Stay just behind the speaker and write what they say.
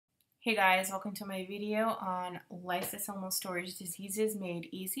Hey guys, welcome to my video on lysosomal storage diseases made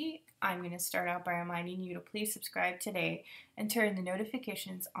easy. I'm going to start out by reminding you to please subscribe today and turn the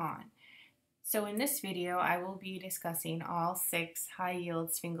notifications on. So in this video, I will be discussing all 6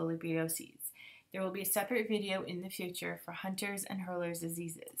 high-yield sphingolipidoses. There will be a separate video in the future for Hunter's and Hurler's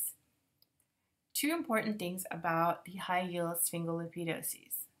diseases. 2 important things about the high-yield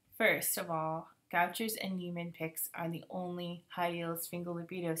sphingolipidoses. First of all, Gaucher's and Niemann-Picks are the only high-yield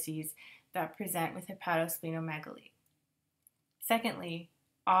sphingolipidoses that present with hepatosplenomegaly. Secondly,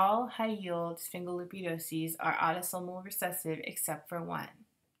 all high-yield sphingolipidoses are autosomal recessive except for one.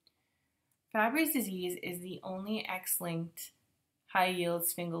 Fabry's disease is the only X-linked high-yield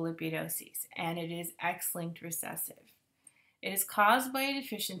sphingolipidoses, and it is X-linked recessive. It is caused by a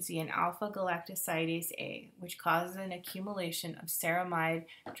deficiency in alpha-galactosidase A, which causes an accumulation of ceramide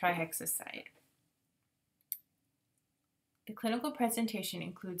trihexoside. The clinical presentation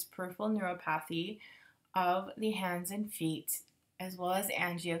includes peripheral neuropathy of the hands and feet, as well as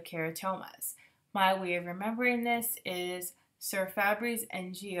angiokeratomas. My way of remembering this is Sir Fabry's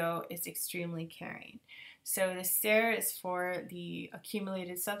NGO is extremely caring. So the CER is for the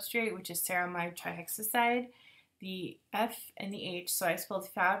accumulated substrate, which is ceramide trihexoside. The F and the H, so I spelled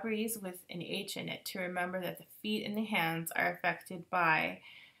Fabry's with an H in it to remember that the feet and the hands are affected by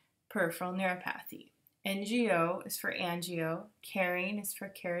peripheral neuropathy. NGO is for angio, caring is for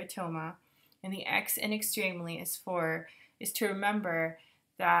keratoma, and the X in extremely is to remember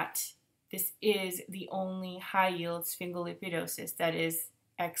that this is the only high-yield sphingolipidosis that is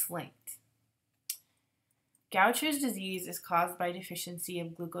X-linked. Gaucher's disease is caused by deficiency of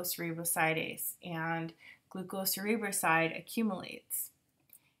Glucocerebrosidase, and Glucocerebroside accumulates.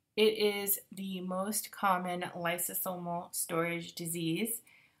 It is the most common lysosomal storage disease,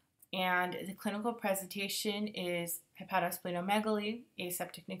 and the clinical presentation is hepatosplenomegaly,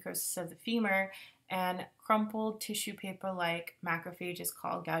 aseptic necrosis of the femur, and crumpled tissue paper-like macrophages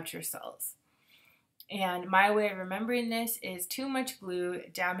called Gaucher cells. And my way of remembering this is too much glue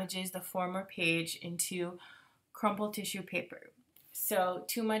damages the former page into crumpled tissue paper. So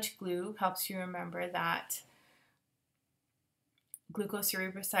too much glue helps you remember that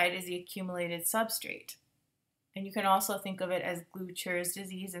Glucocerebroside is the accumulated substrate. And you can also think of it as Glucher's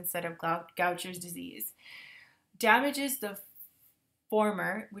disease instead of Gaucher's disease. Damages the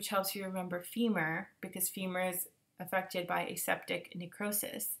former, which helps you remember femur, because femur is affected by aseptic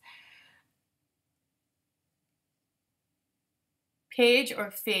necrosis. Page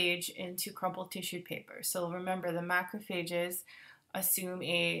or phage into crumpled tissue paper. So remember, the macrophages assume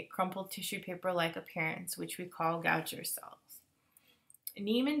a crumpled tissue paper-like appearance, which we call Gaucher cells.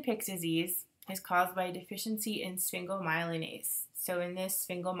 Niemann-Pick disease is caused by a deficiency in sphingomyelinase. So in this,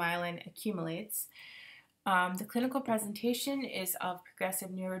 sphingomyelin accumulates. The clinical presentation is of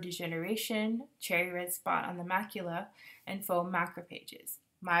progressive neurodegeneration, cherry red spot on the macula, and foam macrophages.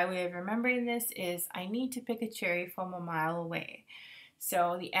 My way of remembering this is I need to pick a cherry from a mile away.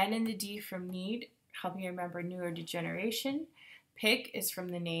 So the N and the D from need help me remember neurodegeneration. Pick is from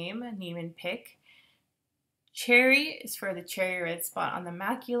the name, Niemann-Pick. Cherry is for the cherry red spot on the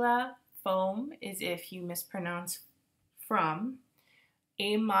macula. Foam is if you mispronounce from.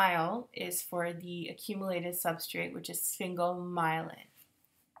 A mile is for the accumulated substrate, which is sphingomyelin.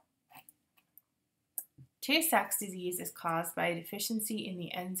 Tay-Sachs disease is caused by a deficiency in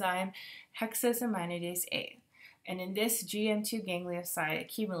the enzyme Hexosaminidase A, and in this, GM2 ganglioside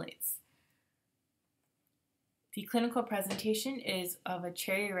accumulates. The clinical presentation is of a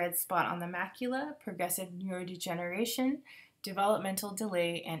cherry red spot on the macula, progressive neurodegeneration, developmental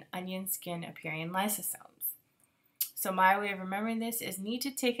delay, and onion skin appearing lysosomes. So my way of remembering this is need to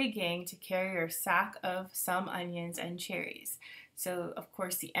take a gang to carry your sack of some onions and cherries. So of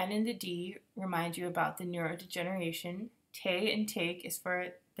course the N and the D remind you about the neurodegeneration. Tay and take is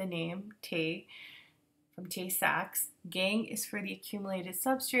for the name Tay from Tay-Sachs. Gang is for the accumulated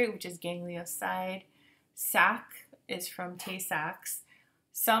substrate, which is ganglioside. Sac is from Tay-Sachs.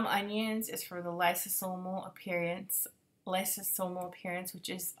 Some onions is for the lysosomal appearance, which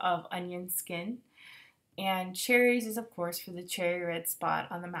is of onion skin. And cherries is, of course, for the cherry red spot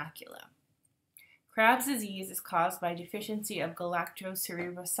on the macula. Crab's disease is caused by deficiency of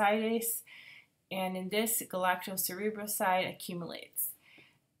Galactocerebrosidase, and in this, Galactocerebroside accumulates.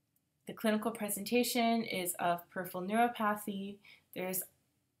 The clinical presentation is of peripheral neuropathy. There's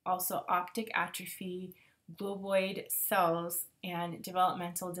also optic atrophy, globoid cells, and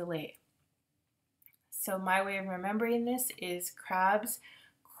developmental delay. So my way of remembering this is crabs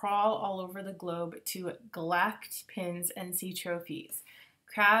crawl all over the globe to galact pins and sea trophies.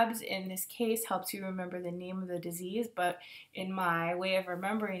 Crabs in this case helps you remember the name of the disease, but in my way of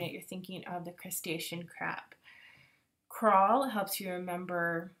remembering it, you're thinking of the crustacean crab. Crawl helps you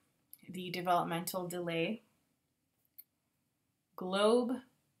remember the developmental delay. Globe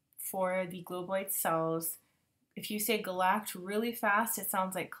for the globoid cells. If you say galact really fast, it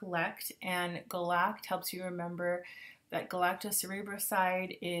sounds like collect, and galact helps you remember that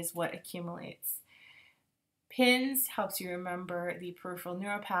galactocerebroside is what accumulates. Pins helps you remember the peripheral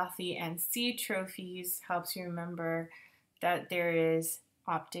neuropathy, and C trophies helps you remember that there is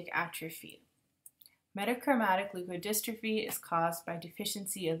optic atrophy. Metachromatic leukodystrophy is caused by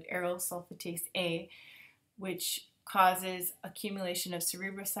deficiency of Arylsulfatase A, which causes accumulation of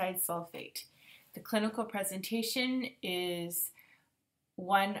cerebroside sulfate. The clinical presentation is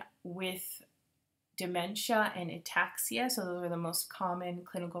one with dementia and ataxia, so those are the most common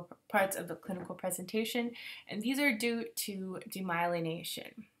clinical parts of the clinical presentation, and these are due to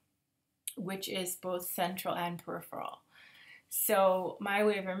demyelination, which is both central and peripheral. So my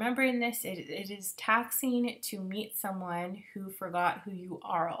way of remembering this, it is taxing to meet someone who forgot who you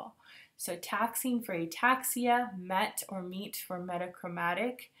are. So taxing for ataxia, met or meet for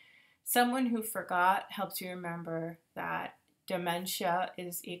metachromatic. Someone who forgot helps you remember that dementia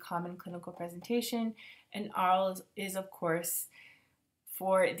is a common clinical presentation, and Aryl is of course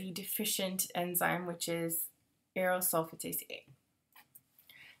for the deficient enzyme, which is Arylsulfatase A.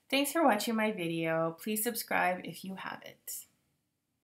 Thanks for watching my video. Please subscribe if you haven't.